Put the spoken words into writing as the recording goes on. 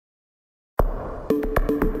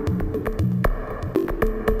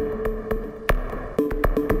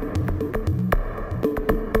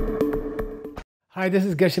Hi, this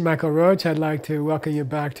is Geshe Michael Roach. I'd like to welcome you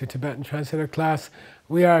back to Tibetan Translator class.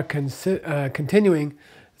 We are continuing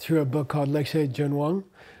through a book called Geshe Junwang,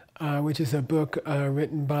 which is a book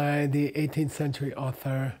written by the 18th century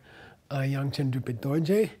author Yangchen Drupal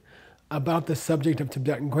Dorje about the subject of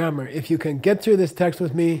Tibetan grammar. If you can get through this text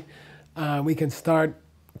with me, we can start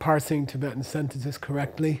parsing Tibetan sentences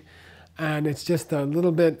correctly. And it's just a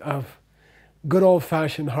little bit of good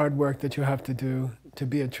old-fashioned hard work that you have to do to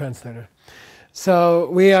be a translator. So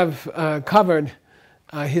we have covered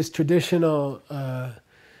his traditional,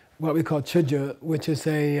 what we call chuju, which is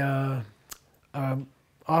a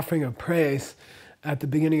offering of praise at the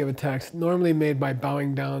beginning of a text, normally made by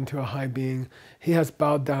bowing down to a high being. He has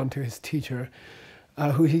bowed down to his teacher,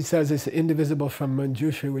 who he says is indivisible from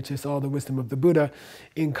Manjushri, which is all the wisdom of the Buddha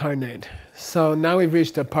incarnate. So now we've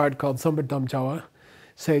reached a part called Sombar Damchawa.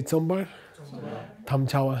 Say Sombar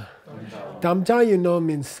Damchawa. Damcha, you know,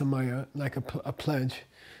 means samaya, like a pledge.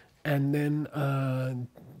 And then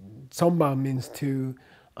Somba means to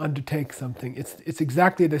undertake something. It's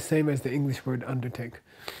exactly the same as the English word undertake.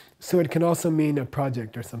 So it can also mean a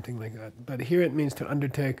project or something like that. But here it means to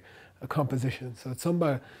undertake a composition. So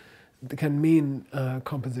Somba can mean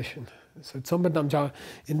composition. So Somba Damcha,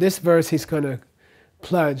 in this verse, he's going to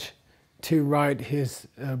pledge to write his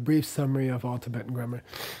brief summary of all Tibetan grammar.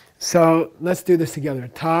 So let's do this together.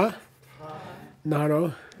 Ta,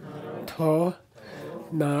 naro, to,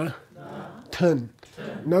 na, tun.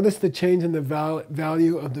 Notice the change in the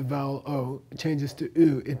value of the vowel o changes to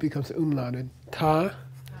u. It becomes umlauted. Ta,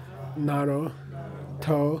 naro,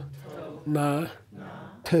 to, na,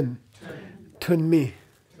 tun. Tun mi.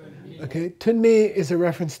 Okay, tun mi is a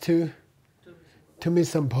reference to mi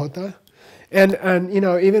sambhota. And you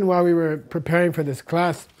know, even while we were preparing for this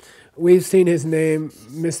class, we've seen his name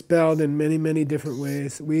misspelled in many, many different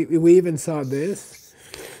ways. We even saw this.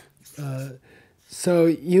 So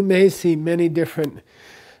you may see many different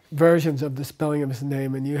versions of the spelling of his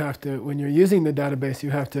name, and you have to, when you're using the database,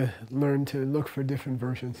 you have to learn to look for different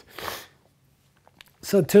versions.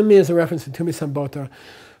 So Tunmi is a reference to Tumi Sambhota,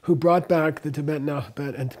 who brought back the Tibetan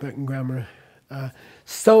alphabet and Tibetan grammar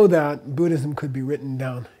so that Buddhism could be written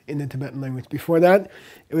down in the Tibetan language. Before that,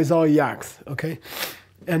 it was all yaks, okay?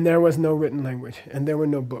 And there was no written language, and there were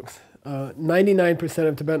no books. 99%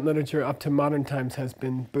 of Tibetan literature up to modern times has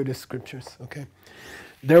been Buddhist scriptures, okay?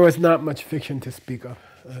 There was not much fiction to speak of.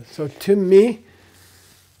 So Tunmi,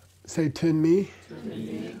 say Tunmi,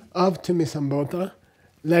 of Tumi Sambhota,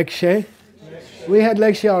 Lekshe. We had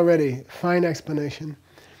Lekshe already, fine explanation.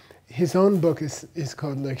 His own book is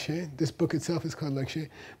called Lekshe. This book itself is called Lekshe.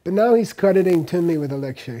 But now he's crediting Tunmi with a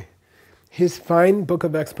Lekshe. His fine book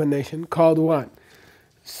of explanation called what?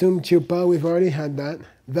 Sum Chupa, we've already had that.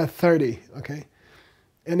 The 30, okay?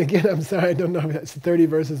 And again, I'm sorry, I don't know if that's 30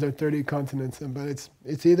 verses or 30 consonants, but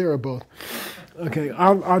it's either or both. Okay,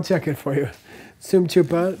 I'll check it for you. Sum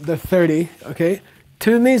Chupa, the 30, okay?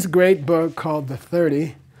 Tunmi's great book called The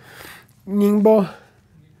 30. Ningbo,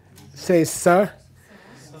 say sa,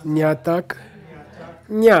 nyatak,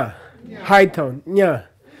 nya, high tone, nya,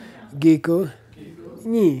 giku,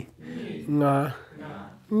 ni, nga,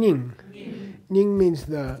 ning. Ning means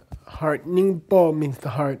the heart. Ningbo means the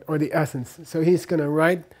heart or the essence. So he's going to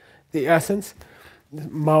write the essence.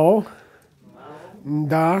 Mao,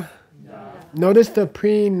 da. Notice the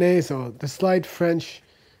pre-nasal, the slight French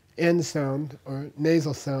N sound or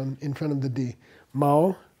nasal sound in front of the D.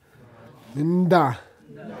 Mao, da,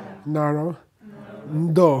 naro,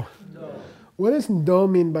 do. What does do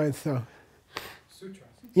mean by itself? Sutra.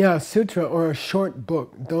 Yeah, sutra or a short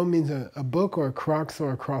book. Do means a book or a crux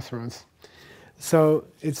or a crossroads. So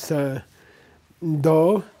it's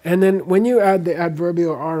do, and then when you add the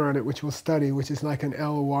adverbial R on it, which we'll study, which is like an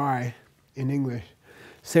ly in English,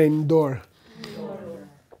 say ndor.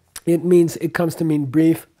 It means, it comes to mean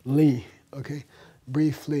briefly, okay?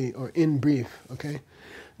 Briefly or in brief, okay?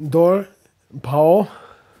 Dor, pao,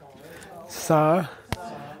 sa,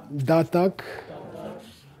 datak,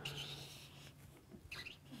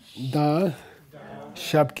 da,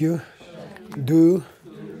 shapkyu, du,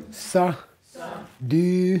 sa,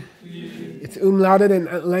 du. It's umlauted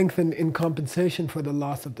and lengthened in compensation for the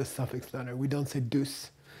loss of the suffix letter. We don't say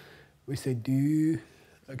dus, we say du,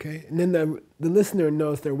 okay? And then the listener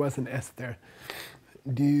knows there was an S there.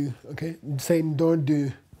 Du, okay? Say dor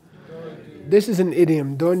du. This is an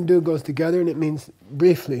idiom. Dor and du goes together and it means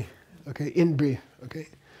briefly, okay? In brief, okay?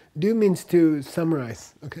 Du means to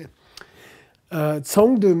summarize, okay?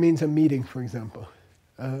 Tsongdu means a meeting, for example,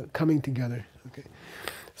 coming together, okay?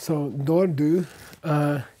 So dor du,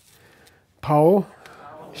 pao,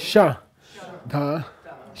 sha, da,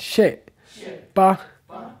 she, pa,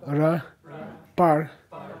 ra, par,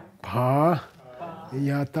 pa,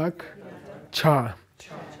 yatak, cha.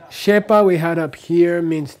 Shepa we had up here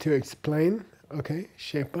means to explain, okay,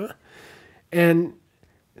 shepa. And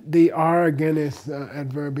the R again is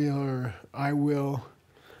adverbial or I will.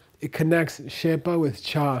 It connects shepa with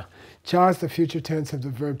cha. Cha is the future tense of the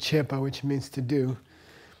verb chepa, which means to do.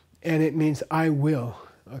 And it means I will,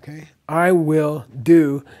 okay? I will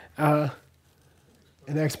do an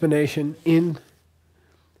explanation in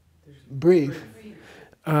brief,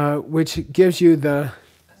 which gives you the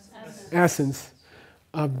essence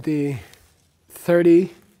of the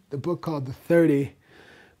 30, the book called The 30,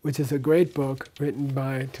 which is a great book written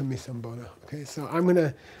by Tumi Samboda. Okay, so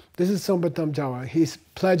this is Sombatam Jawa. He's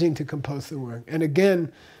pledging to compose the work. And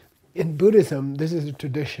again, in Buddhism, this is a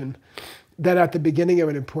tradition that at the beginning of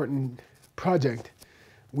an important project,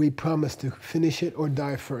 we promise to finish it or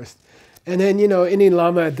die first. And then, any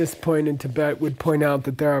Lama at this point in Tibet would point out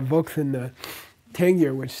that there are books in the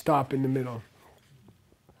Tengyur which stop in the middle.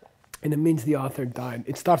 And it means the author died.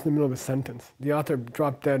 It stops in the middle of a sentence. The author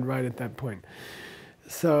dropped dead right at that point.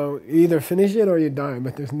 So you either finish it or you die,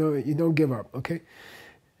 but you don't give up, okay?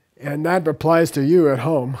 And that applies to you at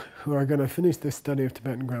home who are going to finish this study of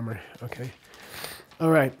Tibetan grammar, okay?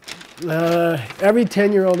 All right. Every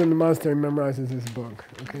 10-year-old in the monastery memorizes this book,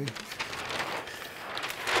 okay?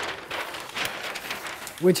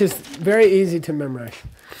 Which is very easy to memorize.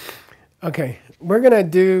 Okay, we're going to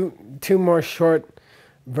do 2 more short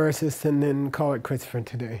verses and then call it quits for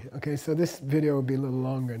today. Okay, so this video will be a little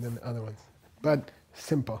longer than the other ones, but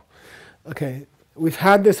simple. Okay, we've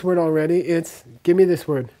had this word already. Give me this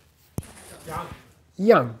word.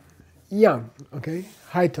 Yang. Yang, okay?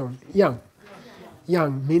 High tone. Yang.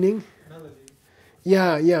 Yang, meaning? Melody.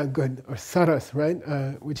 Yeah, good. Or saras, right?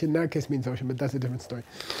 Which in that case means ocean, but that's a different story.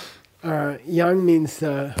 Yang means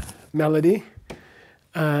melody.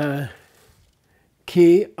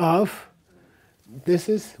 Ki of, this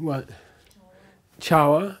is what?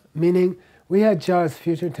 Chawa, meaning we had cha as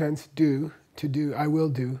future tense, do, to do, I will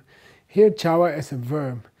do. Here chawa as a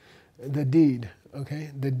verb, the deed,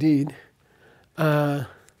 okay? The deed.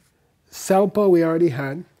 Selpo we already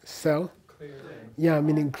had, sel. Clear. Yeah,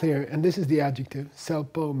 meaning clear. And this is the adjective.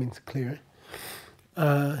 Selpo means clear.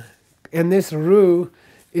 And this ru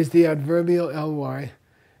is the adverbial ly,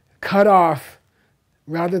 cut off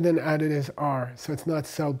rather than added as r. So it's not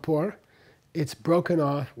selpor, it's broken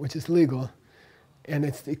off, which is legal. And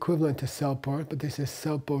it's equivalent to selpor, but this is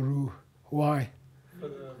selporu. Why? For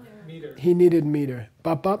the meter. He needed meter.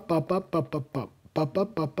 Bop, bop, bop, bop, bop, bop, bop. Bop,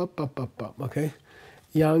 bop, bop, bop, bop, bop, bop. Okay?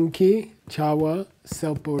 Yanki, chawa,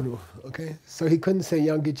 selporu. Okay? So he couldn't say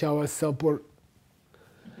Yanki, chawa, selpor.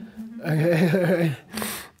 Okay?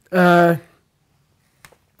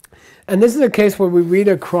 And this is a case where we read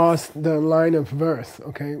across the line of verse.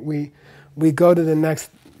 Okay? We go to the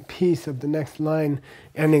next piece of the next line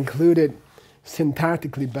and include it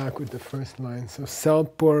syntactically back with the first line. So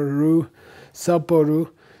selporu,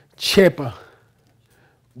 chepa.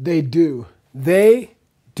 They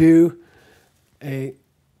do a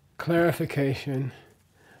clarification,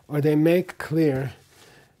 or they make clear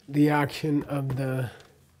the action of the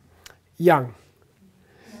yang.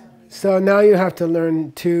 So now you have to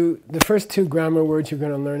learn the first 2 grammar words you're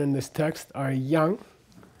going to learn in this text are yang,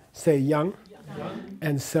 say yang,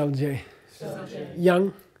 and selje.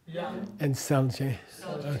 Yang and selje.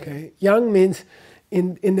 Okay. Yang means,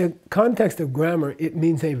 in the context of grammar, it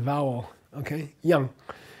means a vowel. Okay. Yang.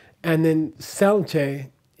 And then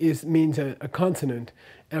selje means a consonant.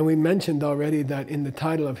 And we mentioned already that in the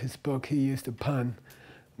title of his book he used a pun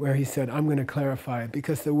where he said, I'm going to clarify it,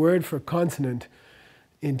 because the word for consonant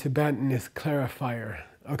in Tibetan is clarifier.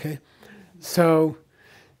 Okay? So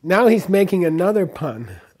now he's making another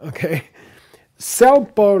pun. Okay?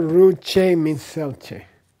 Selporuche means selche.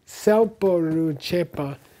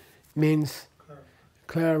 Selporuchepa means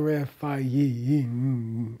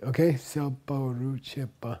clarifying. Okay?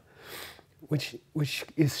 Selporuchepa. Which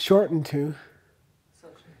is shortened to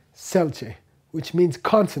selche, which means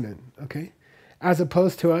consonant, okay? As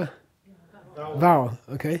opposed to a vowel,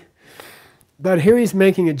 okay? But here he's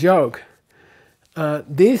making a joke.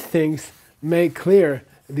 These things make clear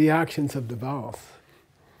the actions of the vowels.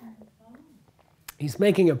 He's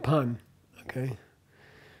making a pun, okay?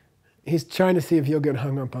 He's trying to see if you'll get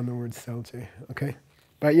hung up on the word selche, okay?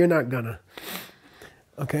 But you're not gonna,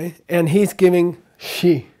 okay? And he's giving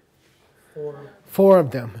she. 4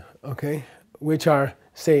 of them, okay? Which are,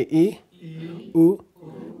 say, I, U,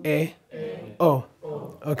 E, O,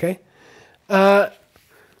 okay?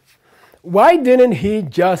 Why didn't he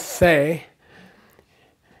just say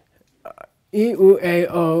I, U, E,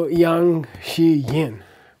 O, Yang, Shi, Yin?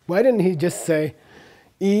 Why didn't he just say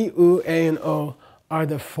E, U, A, and O are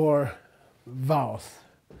the 4 vowels?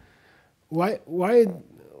 Why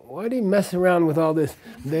do you mess around with all this?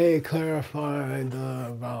 They clarify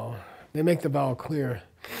the vowel. They make the vowel clear.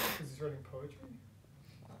 Is he writing poetry?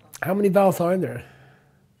 How many vowels are there?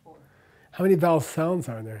 4. How many vowel sounds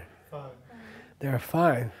are there? 5. There are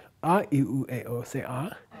 5. A, I, U, A, O. Say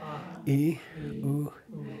A. I, U,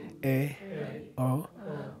 A, O.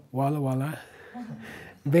 Walla walla.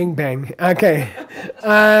 Bing bang. Okay.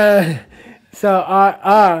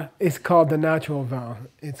 So is called the natural vowel.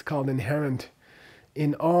 It's called inherent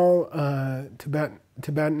in all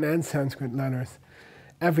Tibetan and Sanskrit letters.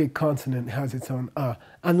 Every consonant has its own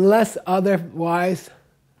unless otherwise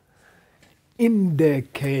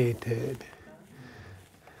indicated.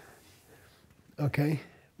 Okay,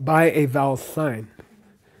 by a vowel sign,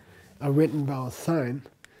 a written vowel sign.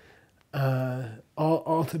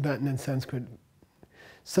 All Tibetan and Sanskrit.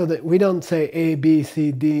 So that we don't say A, B,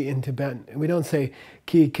 C, D in Tibetan. We don't say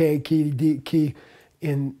ki, K, ki, D, ki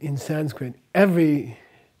in Sanskrit. Every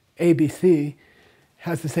A, B, C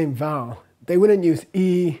has the same vowel. They wouldn't use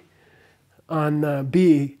E on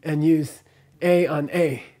B and use A on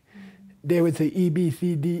A. They would say E, B,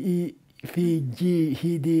 C, D, E, F, G,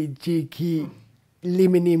 H, D, G, K,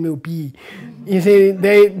 Limini, Mu, B. You see,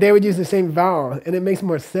 they would use the same vowel, and it makes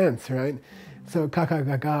more sense, right? So ka ka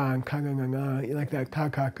ga ga and ka ga ga ga, you like that ka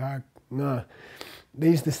ka ka nga. They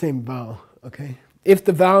use the same vowel, okay? If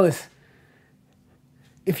the vowel is,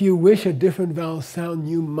 if you wish a different vowel sound,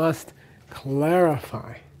 you must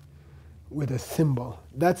clarify with a symbol.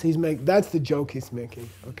 That's the joke he's making,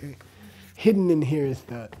 okay? Hidden in here is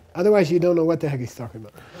that. Otherwise you don't know what the heck he's talking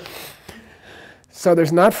about. So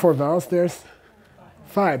there's not 4 vowels, there's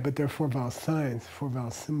 5, but there are 4 vowel signs, 4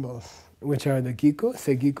 vowel symbols, which are the Giku,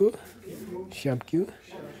 Segiku, Shabkyu,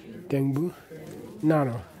 Dengbu,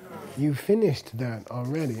 Naro. You finished that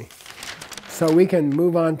already. So we can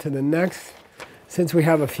move on to the next, since we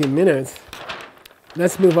have a few minutes,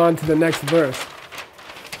 let's move on to the next verse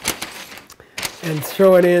and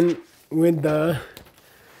throw it in with the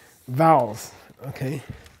vowels, okay?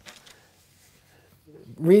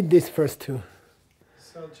 Read these first 2.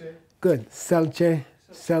 Selche, Good. Selche,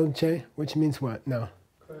 selche, which means what now?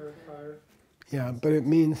 clarifier, Yeah, but it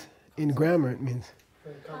means, in grammar it means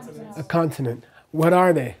consonants. a consonant. What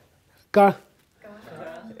are they? Ga.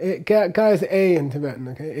 Ga is A in Tibetan,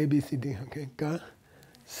 okay? A, B, C, D, okay? Ga.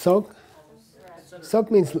 Sok. Sok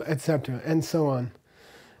means etc. and so on.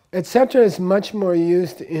 Etc. is much more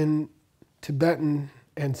used in Tibetan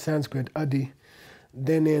and Sanskrit, adi,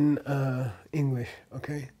 than in English,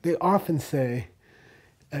 okay? They often say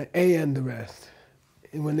A and the rest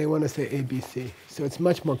when they want to say A, B, C. So it's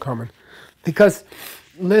much more common. Because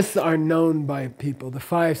lists are known by people. The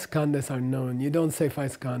 5 skandhas are known. You don't say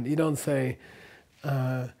 5 skandhas. You don't say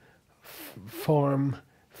form,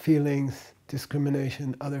 feelings,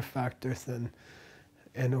 discrimination, other factors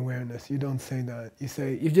and awareness. You don't say that.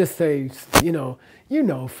 You just say,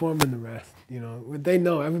 form and the rest. They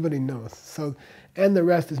know, everybody knows. So, and the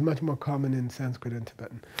rest is much more common in Sanskrit and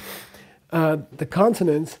Tibetan. The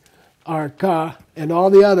consonants are ka and all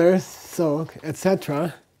the others, so,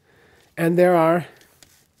 etc. And there are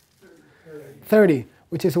 30,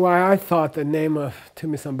 which is why I thought the name of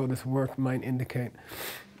Tumisamboda's work might indicate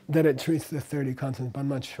that it treats the 30 consonants, but I'm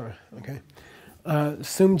not sure, okay?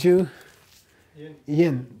 Sumju,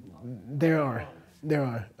 yin, there are,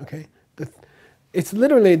 okay? It's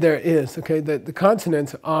literally there is, okay? The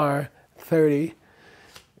consonants are 30,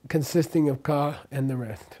 consisting of ka and the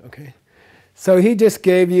rest, okay? So he just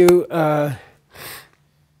gave you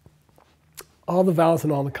all the vowels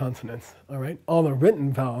and all the consonants, all right? All the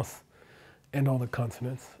written vowels and all the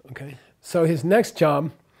consonants, okay? So his next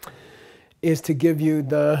job is to give you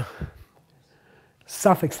the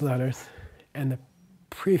suffix letters and the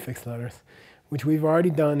prefix letters, which we've already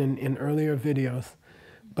done in earlier videos,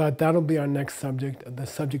 but that'll be our next subject, the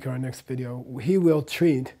subject of our next video. He will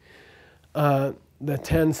treat the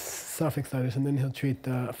 10 suffix letters, and then he'll treat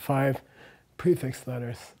the 5 prefix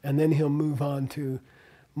letters, and then he'll move on to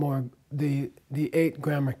more the 8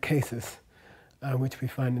 grammar cases, which we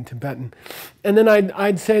find in Tibetan. And then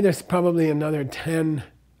I'd say there's probably another 10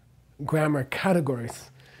 grammar categories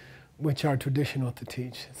which are traditional to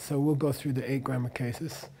teach. So we'll go through the 8 grammar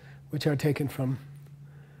cases, which are taken from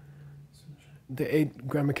the 8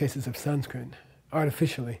 grammar cases of Sanskrit,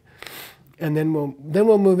 artificially. And then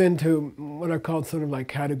we'll move into what are called sort of like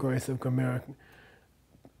categories of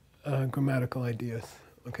grammatical ideas,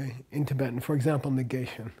 okay, in Tibetan. For example,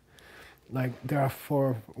 negation. Like there are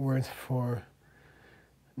 4 words for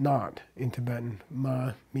not in Tibetan: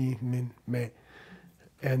 ma, mi, min, me.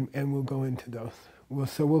 And we'll go into those.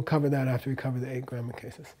 So we'll cover that after we cover the 8 grammar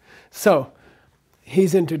cases. So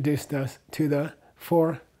he's introduced us to the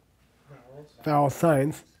 4 Vowels. vowel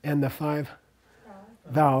signs and the 5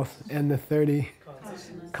 vowels and the 30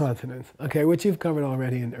 Consonants. consonants. Okay, which you've covered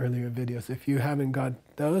already in earlier videos. If you haven't got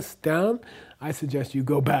those down, I suggest you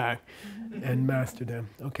go back and master them.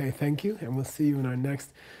 Okay, thank you, and we'll see you in our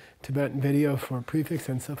next Tibetan video for prefix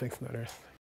and suffix letters.